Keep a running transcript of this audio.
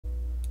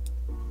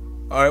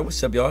Alright,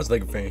 what's up, y'all? It's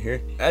LakerFan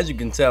here. As you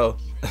can tell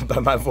by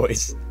my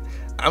voice,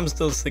 I'm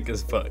still sick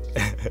as fuck.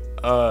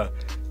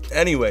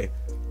 Anyway,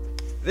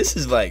 this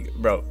is like,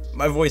 bro,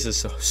 my voice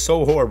is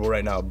so horrible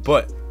right now,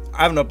 but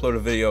I haven't uploaded a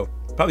video,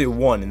 probably two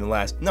videos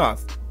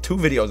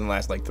in the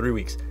last like 3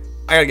 weeks.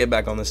 I gotta get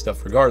back on this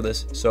stuff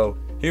regardless, so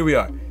here we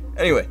are.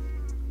 Anyway,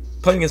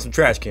 playing against some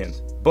trash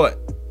cans,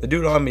 but the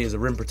dude on me is a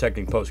rim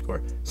protecting post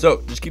scorer,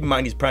 so just keep in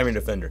mind he's primary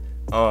defender.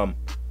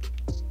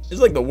 It's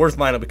like the worst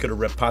lineup we could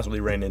have possibly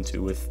ran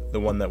into with the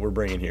one that we're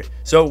bringing here.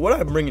 So what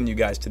I'm bringing you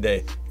guys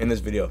today in this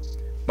video,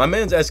 my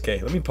man's SK,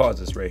 let me pause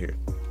this right here.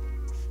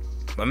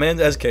 My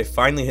man's SK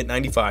finally hit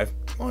 95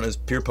 on his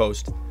pure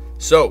post.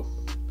 So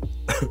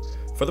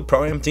for the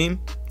Pro-Am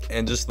team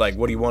and just like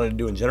what he wanted to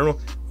do in general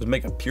was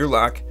make a pure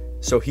lock.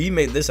 So he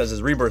made this as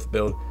his rebirth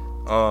build.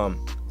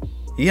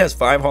 He has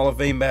 5 Hall of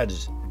Fame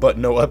badges, but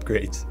no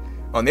upgrades.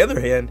 On the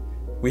other hand,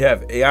 we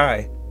have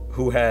AI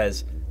who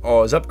has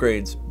all his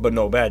upgrades, but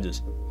no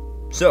badges.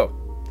 So,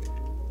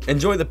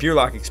 enjoy the pure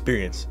lock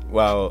experience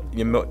while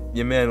your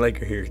man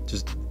Laker here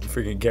just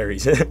freaking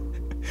carries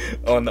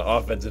on the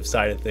offensive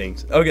side of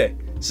things. Okay,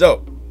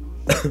 so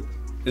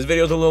this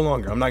video is a little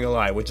longer, I'm not gonna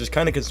lie, which is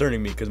kind of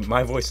concerning me because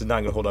my voice is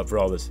not gonna hold up for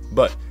all this.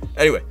 But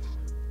anyway,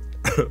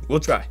 we'll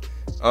try.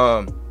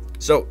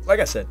 So like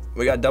I said,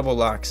 we got double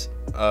locks.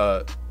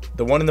 The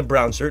one in the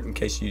brown shirt, in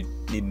case you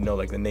need to know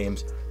like the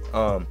names.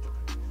 One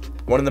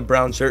in the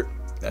brown shirt,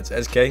 that's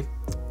SK,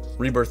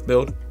 rebirth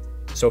build.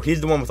 So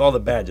he's the one with all the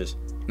badges,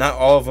 not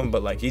all of them,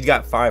 but like he's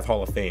got 5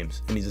 Hall of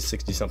Fames and he's a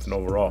 60 something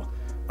overall.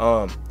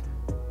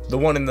 The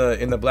one in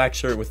the black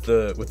shirt with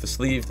the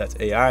sleeve, that's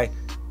AI.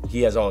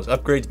 He has all his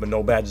upgrades but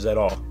no badges at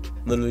all,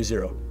 literally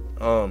 0.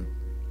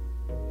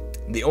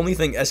 The only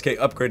thing SK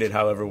upgraded,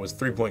 however, was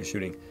 3-point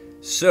shooting.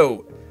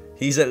 So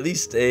he's at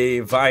least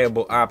a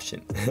viable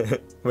option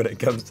when it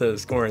comes to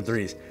scoring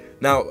threes.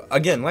 Now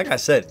again, like I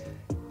said,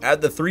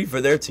 add the 3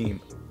 for their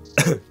team.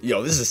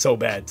 Yo, this is so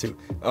bad too.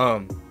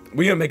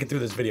 We're gonna make it through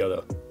this video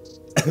though,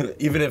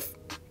 even if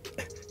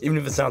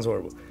it sounds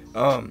horrible.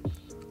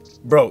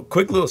 Bro,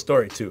 quick little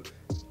story too.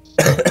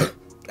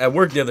 At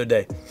work the other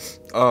day,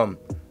 bro,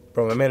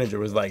 my manager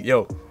was like,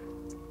 "Yo,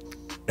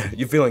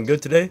 you feeling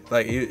good today?"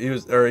 Like he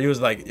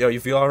was like, "Yo, you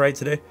feel all right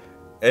today?"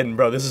 And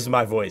bro, this is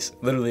my voice,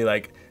 literally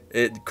like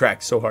it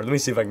cracked so hard. Let me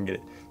see if I can get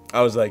it.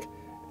 I was like,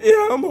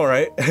 "Yeah, I'm all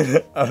right."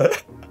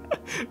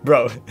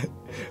 Bro,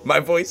 my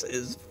voice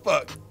is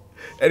fucked.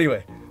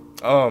 Anyway,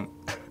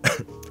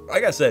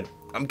 like I said,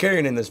 I'm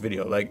carrying in this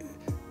video. Like,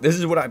 this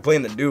is what I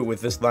plan to do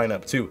with this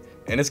lineup too,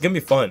 and it's gonna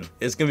be fun.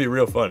 It's gonna be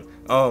real fun.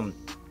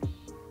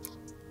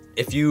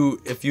 If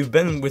you've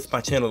been with my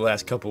channel the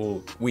last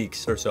couple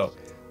weeks or so,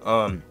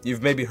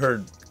 you've maybe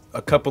heard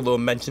a couple little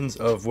mentions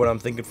of what I'm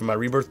thinking for my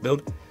rebirth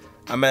build.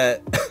 I'm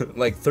at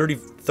like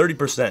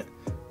 30%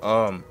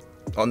 on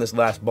this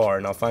last bar,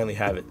 and I'll finally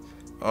have it.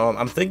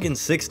 I'm thinking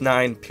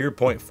 6'9" pure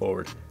point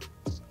forward,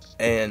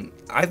 and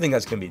I think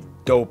that's gonna be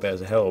dope as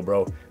hell,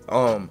 bro.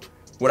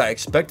 What I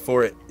expect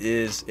for it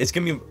is it's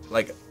gonna be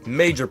like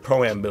major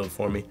Pro-Am build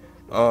for me.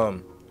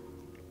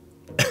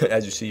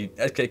 As you see,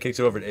 SK kicks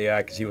it over to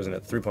AI because he wasn't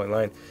at the 3-point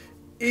line.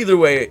 Either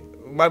way,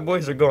 my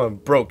boys are going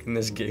broke in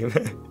this game.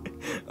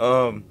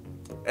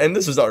 And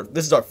this is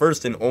our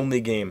first and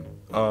only game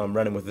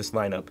running with this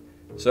lineup.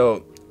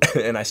 So,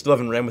 and I still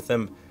haven't ran with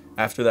them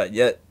after that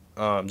yet,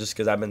 just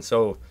because I've been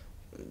so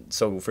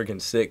freaking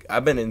sick.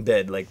 I've been in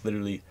bed like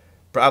literally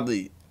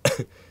probably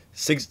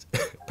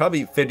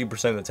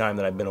 50% of the time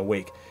that I've been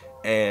awake,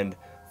 and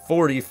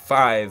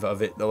 45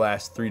 of it the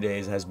last 3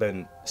 days has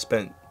been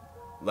spent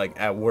like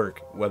at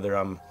work,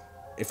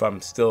 if I'm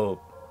still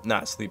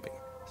not sleeping.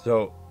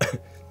 So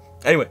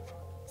anyway,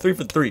 3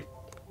 for 3,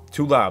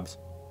 2 lobs,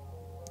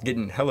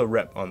 getting hella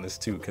rep on this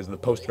too because the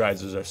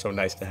posterizers are so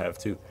nice to have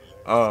too.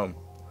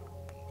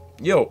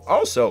 Yo,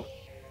 also,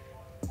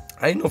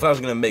 I didn't know if I was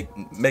gonna make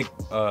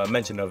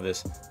mention of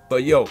this,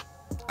 but yo,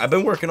 I've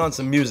been working on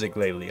some music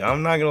lately.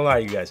 I'm not gonna lie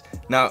to you guys.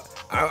 Now,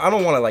 I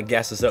don't want to like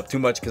gas this up too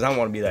much because I don't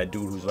want to be that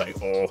dude who's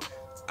like, oh,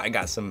 I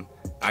got some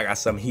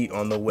heat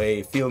on the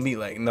way. Feel me?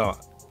 Like, no.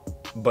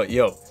 But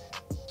yo,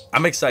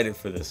 I'm excited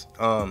for this.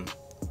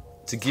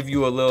 To give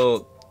you a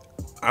little,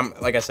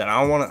 like I said, I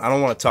don't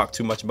want to talk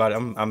too much about it.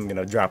 I'm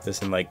gonna drop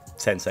this in like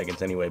 10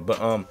 seconds anyway. But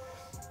I'm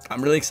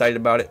really excited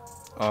about it.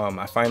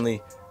 I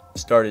finally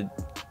started.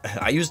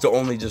 I used to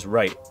only just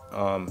write,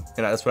 and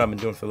that's what I've been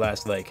doing for the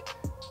last like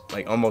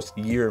almost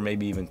a year,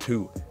 maybe even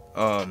 2.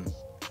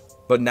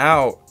 But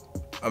now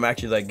I'm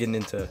actually like getting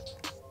into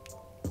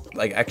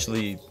like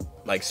actually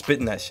like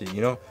spitting that shit,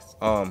 you know.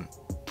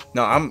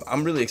 No,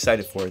 I'm really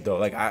excited for it though.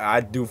 Like I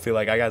do feel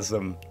like I got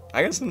some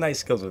nice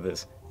skills with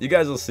this. You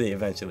guys will see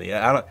eventually.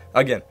 I'm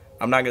not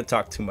gonna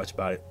talk too much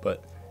about it,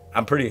 but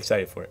I'm pretty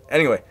excited for it.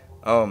 Anyway,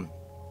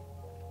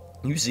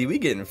 you see, we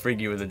getting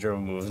freaky with the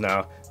dribble moves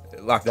now.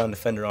 Lockdown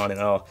defender on and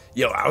all.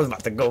 Yo, I was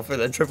about to go for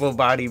the triple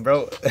body,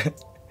 bro.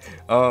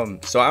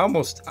 So I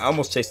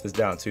almost chased this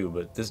down too,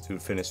 but this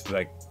dude finished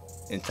like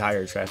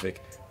entire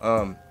traffic.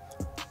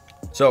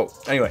 So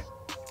anyway,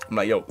 I'm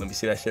like, yo, let me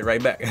see that shit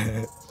right back.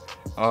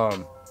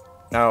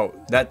 Now,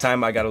 that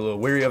time I got a little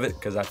weary of it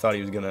because I thought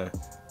he was going to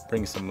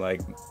bring some,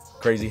 like,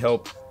 crazy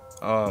help.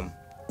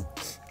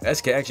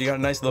 SK actually got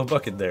a nice little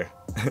bucket there.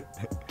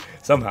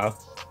 Somehow.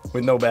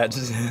 With no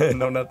badges.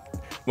 No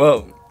nothing.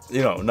 Well,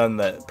 you know, none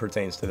that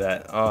pertains to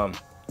that.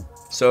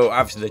 So,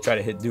 obviously, they try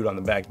to hit dude on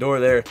the back door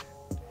there.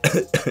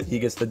 He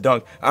gets the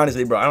dunk.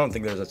 Honestly, bro, I don't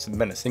think there's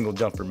been a single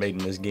jumper made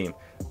in this game.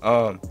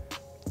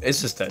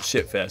 It's just that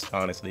shit fest,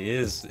 honestly.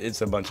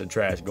 It's a bunch of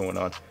trash going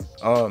on.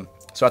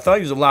 So I thought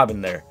he was a lob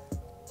in there.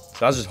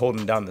 So I was just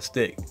holding down the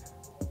stick.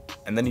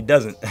 And then he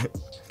doesn't.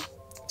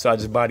 So I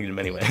just bodied him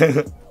anyway.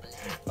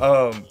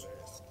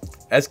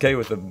 SK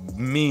with a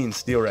mean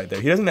steal right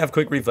there. He doesn't have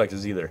quick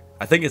reflexes either.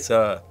 I think it's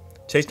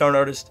Chase Down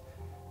Artist,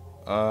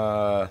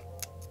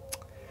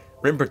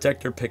 Rim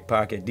Protector,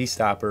 Pickpocket,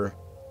 D-Stopper.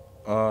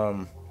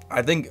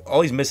 I think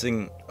all he's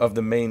missing of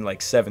the main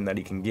like 7 that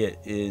he can get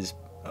is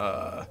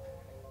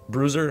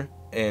Bruiser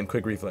and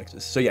quick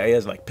reflexes. So yeah, he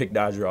has like Pick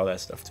Dodger, all that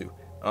stuff too.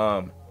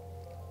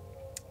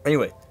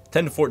 Anyway,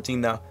 10-14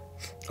 now.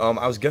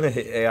 I was gonna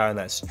hit AI on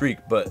that streak,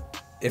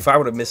 but if I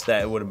would have missed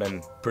that, it would have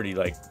been pretty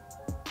like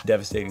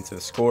devastating to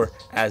the score,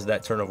 as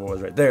that turnover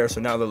was right there. So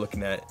now they're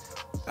looking at,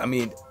 I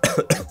mean,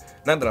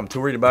 not that I'm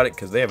too worried about it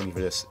because they haven't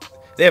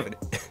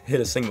hit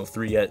a single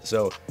 3 yet.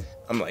 So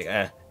I'm like,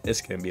 it's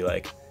gonna be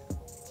like,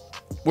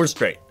 we're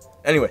straight.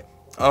 Anyway,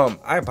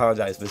 I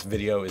apologize. This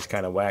video is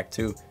kind of whack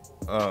too.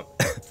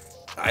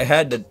 I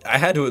had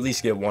to at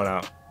least get one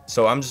out.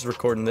 So I'm just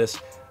recording this.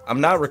 I'm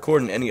not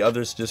recording any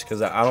others just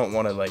because I don't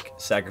want to like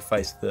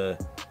sacrifice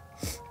the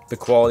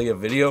quality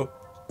of video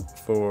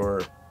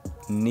for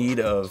need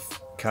of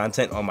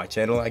content on my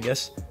channel, I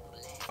guess.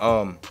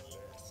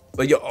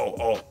 But yo,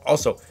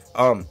 also,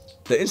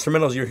 the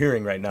instrumentals you're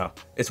hearing right now,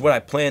 it's what I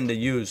plan to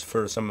use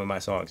for some of my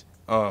songs.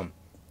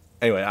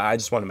 Anyway, I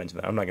just want to mention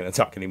that. I'm not going to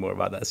talk anymore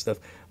about that stuff.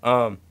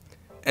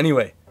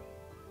 Anyway,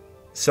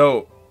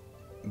 so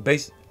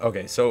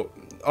so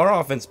our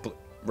offense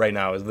right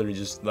now is literally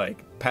just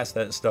like pass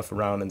that stuff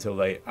around until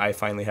like I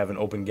finally have an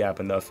open gap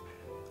enough.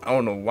 I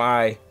don't know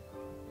why.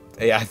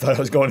 Yeah, I thought I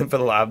was going in for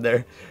the lob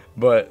there,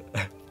 but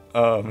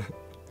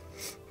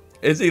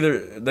it's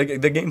either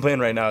the game plan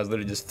right now is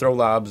literally just throw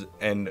lobs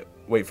and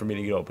wait for me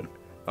to get open,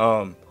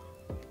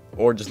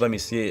 or just let me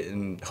see it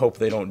and hope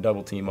they don't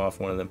double team off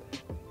one of them.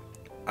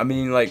 I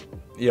mean, like,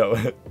 yo,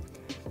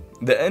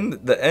 the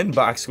end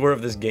box score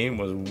of this game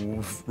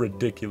was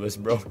ridiculous,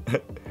 bro.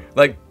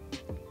 like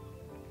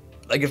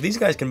if these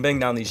guys can bang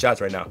down these shots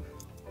right now,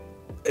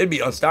 it'd be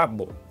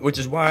unstoppable. Which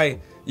is why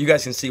you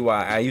guys can see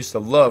why I used to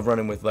love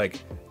running with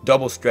like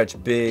double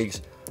stretch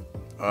bigs,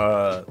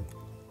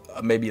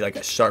 maybe like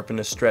a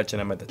sharpness stretch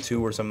and I'm at the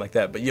 2 or something like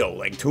that. But yo,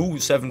 like 2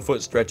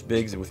 7-foot stretch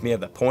bigs with me at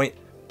the point,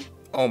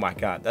 oh my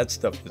god, that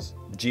stuff is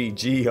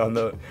GG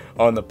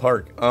on the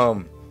park.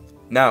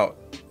 Now,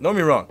 don't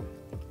get me wrong,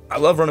 I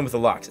love running with the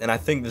locks, and I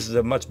think this is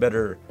a much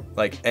better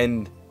like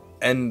end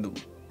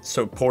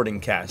supporting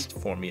cast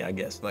for me, I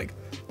guess. Like,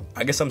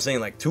 I guess I'm saying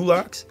like 2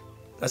 locks.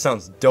 That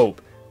sounds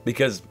dope,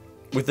 because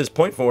with this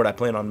point forward I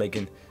plan on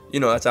making, you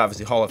know, that's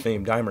obviously Hall of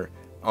Fame dimer.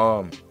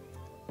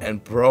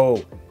 And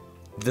bro,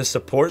 the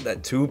support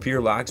that 2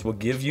 pure locks will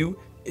give you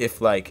if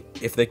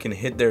they can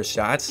hit their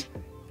shots,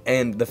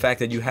 and the fact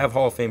that you have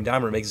Hall of Fame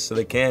dimer makes it so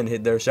they can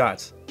hit their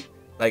shots.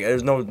 Like,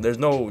 there's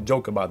no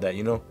joke about that,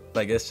 you know?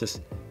 Like, it's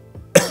just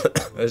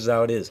that's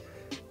how it is.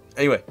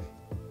 Anyway,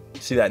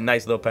 see that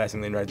nice little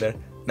passing lane right there?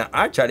 Now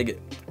I try to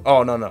get,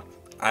 oh no,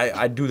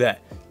 I do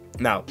that.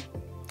 Now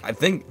I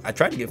think I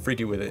tried to get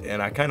freaky with it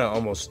and I kind of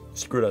almost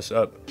screwed us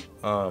up.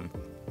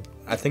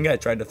 I think I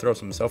tried to throw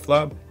some self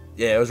lob.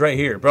 Yeah, it was right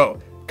here, bro.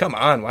 Come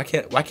on, why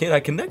can't I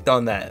connect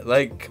on that?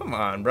 Like, come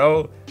on,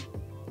 bro.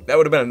 That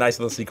would have been a nice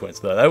little sequence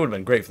though. That would have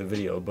been great for the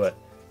video, but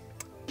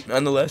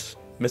nonetheless,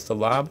 missed the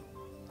lob.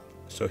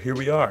 So here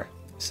we are,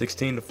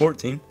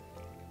 16-14.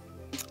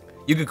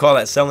 You could call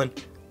that selling,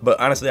 but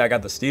honestly, I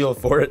got the steal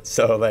for it.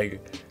 So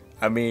like,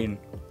 I mean,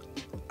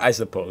 I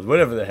suppose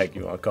whatever the heck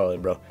you want to call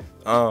it, bro.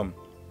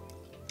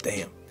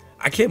 Damn,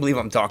 I can't believe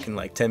I'm talking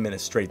like 10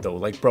 minutes straight though.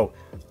 Like, bro,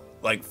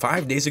 like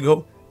 5 days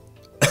ago,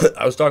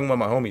 I was talking with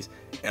my homies,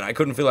 and I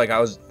couldn't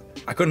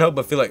help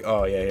but feel like,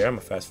 oh yeah, I'm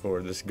gonna fast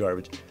forward this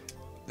garbage.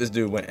 This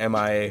dude went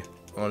MIA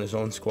on his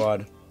own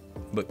squad,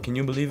 but can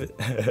you believe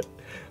it?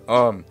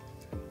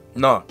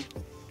 No,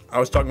 I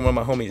was talking with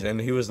my homies,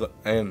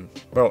 and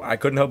bro, I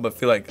couldn't help but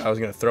feel like I was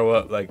gonna throw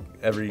up like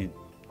every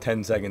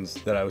 10 seconds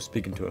that I was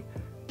speaking to him.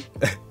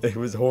 It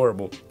was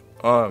horrible.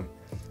 But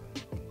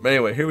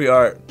anyway, here we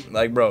are.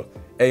 Like, bro,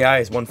 AI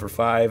is 1 for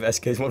 5,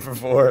 SK is 1 for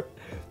 4.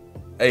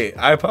 Hey,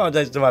 I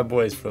apologize to my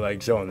boys for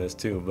like showing this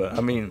too, but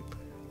I mean,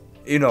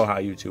 you know how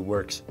YouTube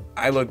works.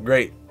 I look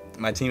great,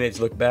 my teammates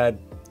look bad.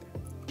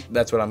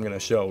 That's what I'm gonna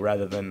show,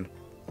 rather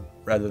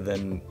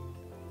than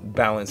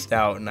balanced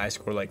out and I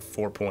score like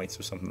 4 points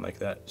or something like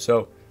that.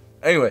 So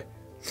anyway,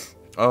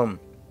 you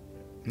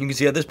can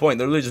see at this point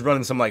they're literally just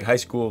running some like high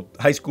school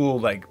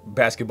like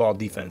basketball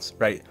defense,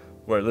 right?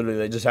 Where literally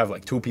they just have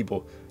like 2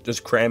 people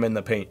just cramming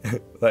the paint.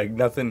 Like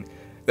nothing,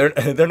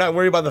 they're not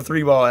worried about the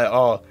 3 ball at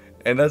all.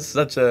 And that's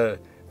such an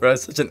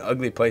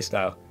ugly play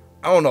style.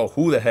 I don't know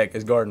who the heck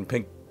is guarding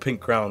pink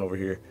crown over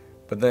here,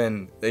 but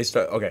then they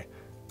start. Okay,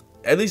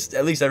 at least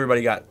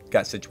everybody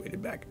got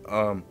situated back.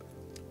 So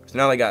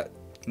now they got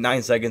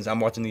 9 seconds. I'm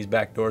watching these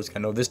back doors. I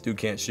know this dude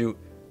can't shoot.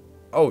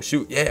 Oh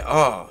shoot, yeah.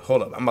 Oh,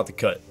 hold up. I'm about to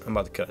cut.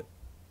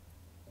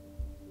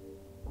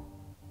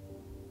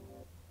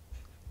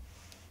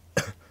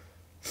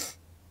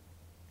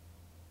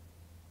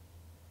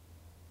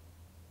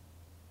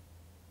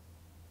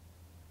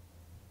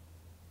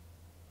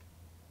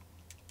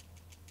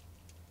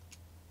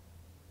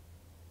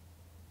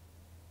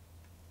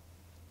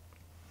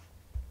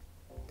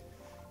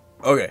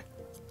 Okay,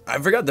 I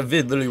forgot the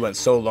vid literally went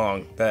so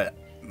long that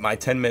my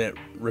 10-minute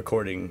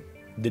recording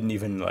didn't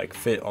even like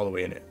fit all the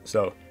way in it.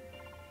 So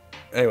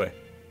anyway,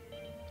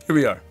 here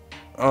we are.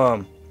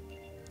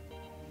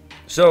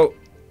 So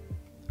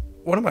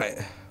what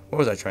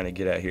was I trying to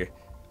get at here?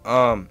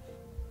 Honestly,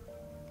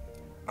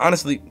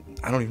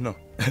 I don't even know.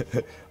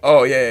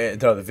 Oh yeah,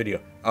 the video.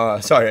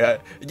 Sorry.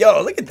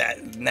 Yo, look at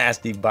that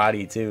nasty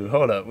body too.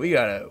 Hold up, we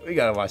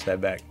gotta watch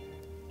that back.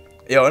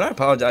 Yo, and I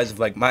apologize if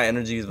like my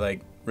energy is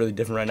like really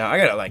different right now. I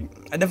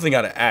definitely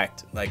gotta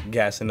act like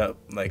gassing up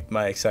like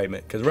my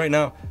excitement, because right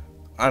now,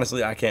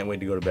 honestly, I can't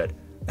wait to go to bed.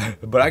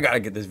 But I gotta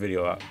get this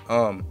video out.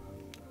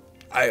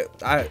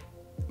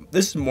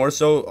 This is more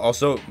so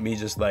also me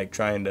just like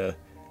trying to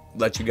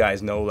let you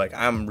guys know like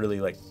I'm really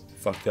like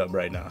fucked up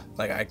right now.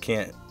 Like I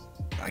can't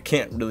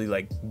really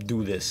like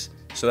do this.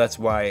 So that's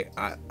why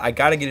I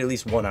gotta get at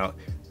least one out.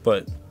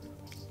 But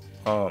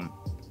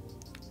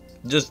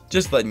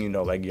just letting you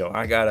know, like, yo,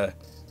 I gotta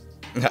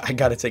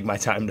take my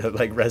time to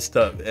like rest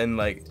up, and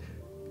like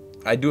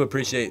I do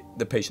appreciate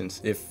the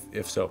patience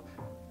if so.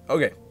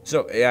 Okay,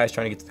 so AI is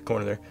trying to get to the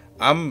corner there.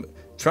 I'm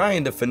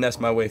trying to finesse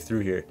my way through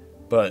here,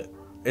 but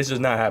it's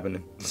just not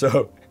happening.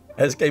 So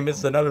SK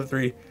missed another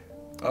 3.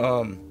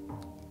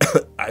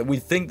 We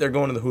think they're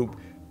going to the hoop,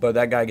 but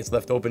that guy gets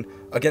left open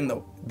again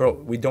though.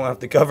 Bro, we don't have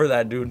to cover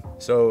that dude.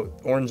 So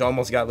orange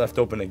almost got left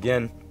open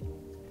again.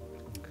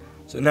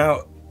 So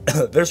now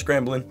they're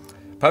scrambling,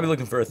 probably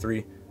looking for a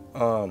 3.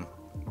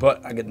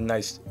 But I get a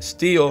nice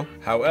steal.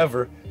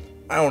 However,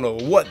 I don't know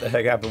what the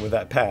heck happened with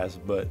that pass,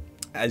 but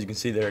as you can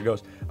see, there it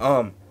goes.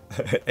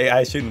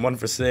 AI shooting 1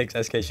 for 6,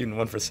 SK shooting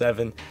 1 for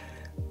 7.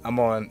 I'm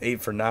on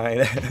 8 for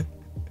 9.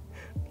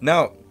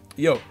 Now,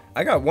 yo,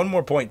 I got one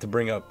more point to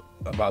bring up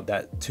about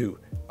that too.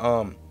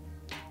 Oh,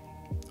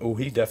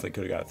 he definitely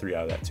could have got a 3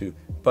 out of that too.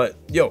 But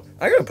yo,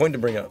 I got a point to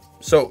bring up.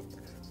 So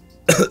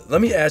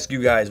let me ask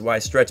you guys why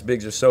stretch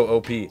bigs are so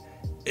OP.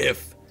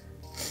 If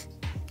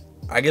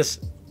I guess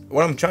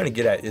what I'm trying to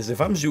get at is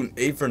if I'm shooting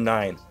 8 for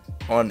 9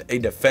 on a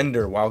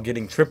defender while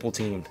getting triple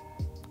teamed,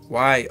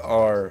 why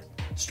are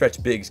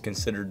stretch bigs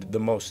considered the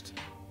most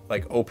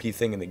like OP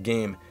thing in the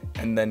game,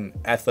 and then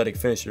athletic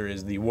finisher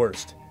is the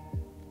worst?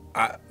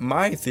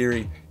 My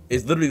theory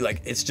is literally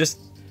like it's just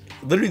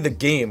literally the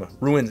game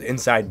ruins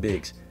inside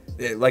bigs.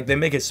 Like they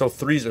make it so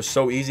 3s are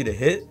so easy to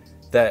hit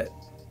that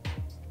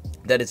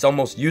it's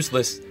almost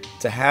useless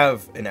to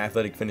have an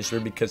athletic finisher,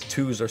 because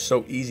 2s are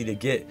so easy to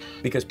get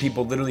because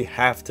people literally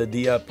have to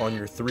D up on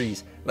your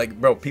 3s. Like,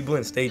 bro, people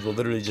in stage will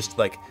literally just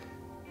like,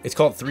 it's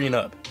called 3 and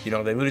up. You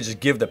know, they literally just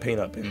give the paint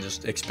up and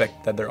just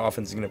expect that their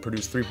offense is going to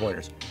produce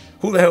 3-pointers.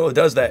 Who the hell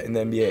does that in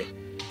the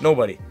NBA?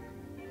 Nobody.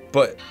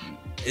 But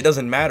it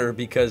doesn't matter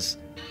because,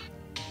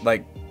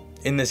 like,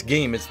 in this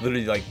game, it's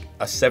literally like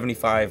a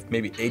 75,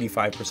 maybe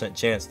 85%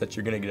 chance that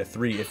you're going to get a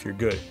 3 if you're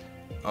good.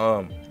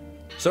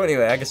 So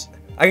anyway, I guess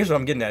what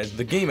I'm getting at is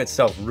the game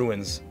itself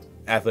ruins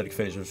athletic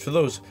finishers. For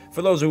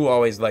those who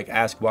always like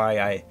ask why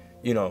I,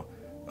 you know,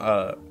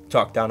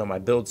 talk down on my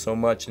build so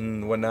much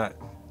and whatnot.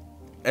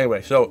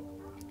 Anyway, so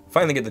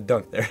finally get the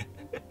dunk there.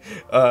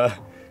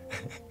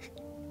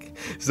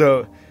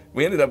 So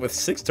we ended up with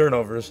 6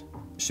 turnovers,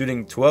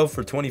 shooting 12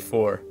 for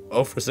 24,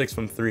 0 for 6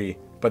 from 3,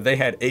 but they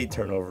had 8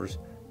 turnovers.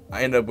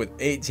 I ended up with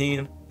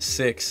 18,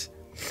 6,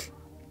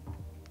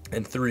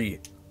 and 3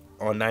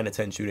 on 9 to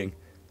 10 shooting.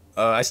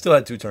 I still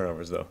had 2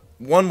 turnovers though.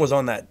 One was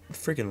on that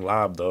freaking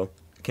lob though.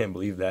 I can't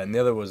believe that. And the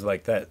other was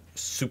like that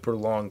super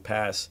long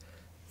pass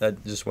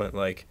that just went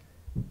like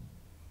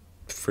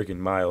freaking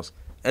miles.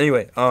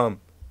 Anyway,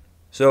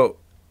 so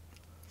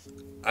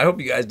I hope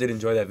you guys did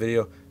enjoy that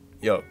video.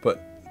 Yo,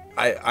 but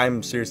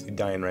I'm seriously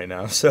dying right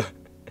now. So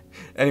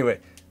anyway,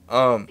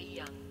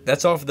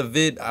 that's all for the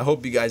vid. I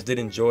hope you guys did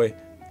enjoy.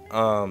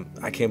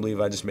 I can't believe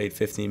I just made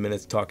 15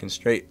 minutes talking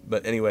straight.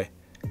 But anyway,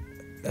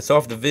 that's all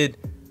for the vid.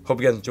 Hope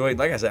you guys enjoyed.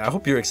 Like I said, I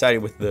hope you're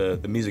excited with the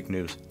music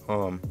news.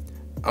 I'm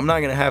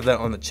not gonna have that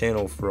on the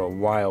channel for a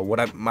while.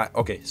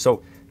 Okay,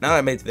 so now that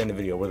I made it to the end of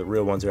the video where the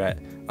real ones are at,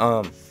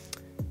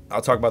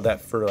 I'll talk about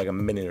that for like a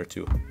minute or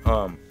two.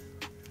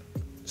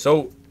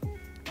 So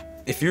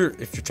if you're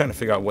trying to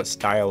figure out what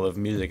style of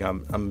music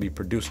I'm gonna be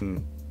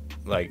producing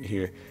like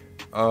here,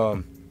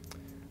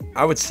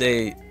 I would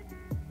say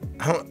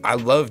I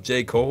love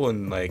J. Cole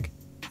and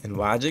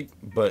Logic,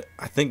 but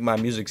I think my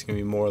music's gonna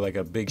be more like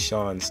a Big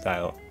Sean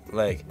style.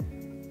 Like,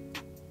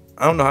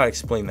 I don't know how to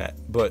explain that,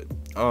 but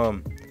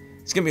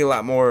it's gonna be a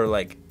lot more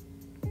like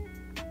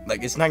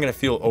like it's not gonna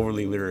feel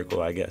overly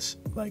lyrical, I guess,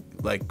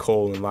 like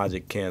Cole and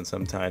Logic can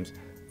sometimes,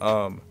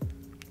 or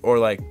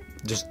like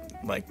just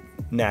like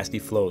nasty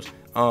flows.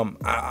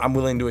 I'm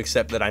willing to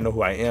accept that I know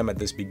who I am at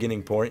this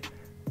beginning point,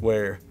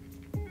 where,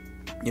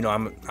 you know,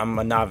 I'm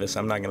a novice.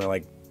 I'm not gonna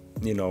like,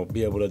 you know,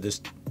 be able to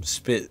just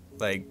spit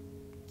like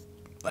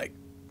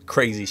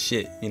crazy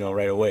shit, you know,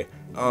 right away.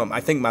 I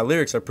think my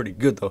lyrics are pretty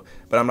good though,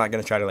 but I'm not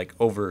gonna try to like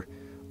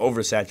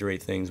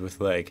oversaturate things with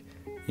like,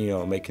 you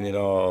know, making it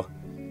all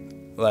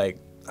like,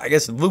 I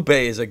guess Lupe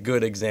is a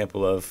good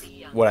example of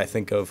what I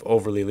think of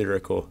overly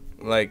lyrical.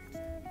 Like,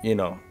 you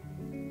know,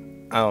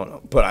 I don't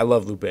know, but I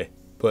love Lupe.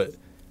 But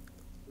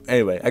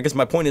anyway, I guess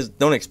my point is,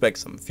 don't expect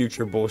some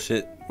future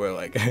bullshit where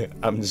like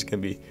I'm just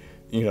gonna be,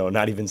 you know,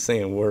 not even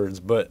saying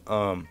words. But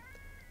no,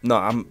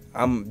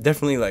 I'm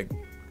definitely like,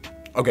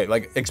 okay,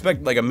 like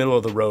expect like a middle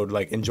of the road,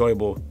 like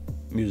enjoyable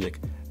music.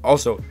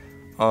 Also,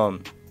 I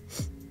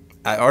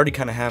already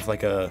kind of have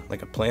like a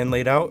plan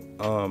laid out.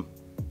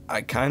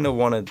 I kind of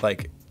want to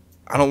like,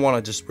 I don't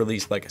want to just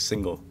release like a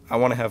single. I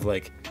want to have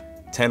like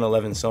 10,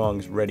 11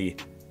 songs ready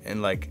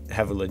and like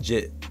have a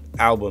legit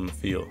album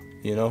feel,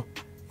 you know,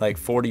 like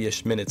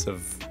 40-ish minutes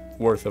of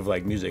worth of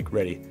like music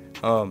ready.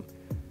 So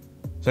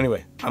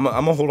anyway, I'm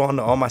gonna hold on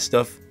to all my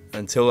stuff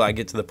until I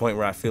get to the point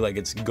where I feel like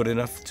it's good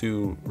enough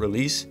to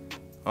release.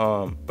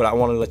 But I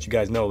want to let you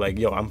guys know, like,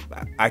 yo, I'm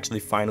actually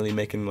finally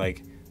making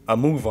like a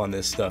move on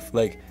this stuff.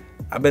 Like,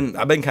 I've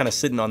been kind of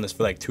sitting on this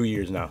for like 2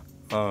 years now.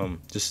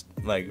 Just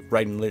like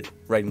writing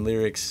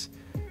lyrics,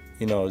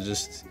 you know,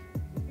 just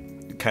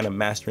kind of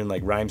mastering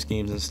like rhyme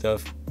schemes and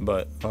stuff.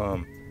 But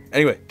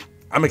anyway,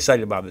 I'm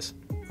excited about this.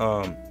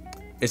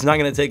 It's not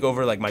gonna take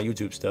over like my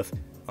YouTube stuff.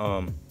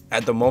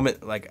 At the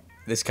moment, like,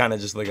 this kind of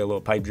just like a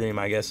little pipe dream,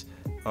 I guess.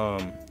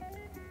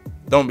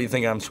 Don't be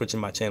thinking I'm switching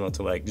my channel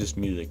to like just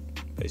music,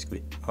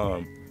 basically.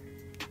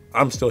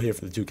 I'm still here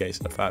for the 2K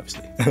stuff,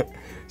 obviously.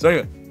 So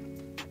anyway,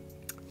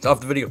 it's off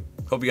the video.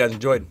 Hope you guys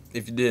enjoyed.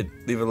 If you did,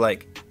 leave a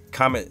like,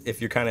 comment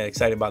if you're kind of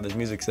excited about this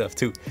music stuff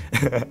too.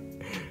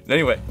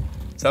 Anyway,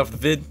 it's off the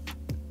vid.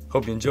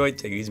 Hope you enjoyed.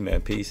 Take it easy,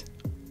 man. Peace.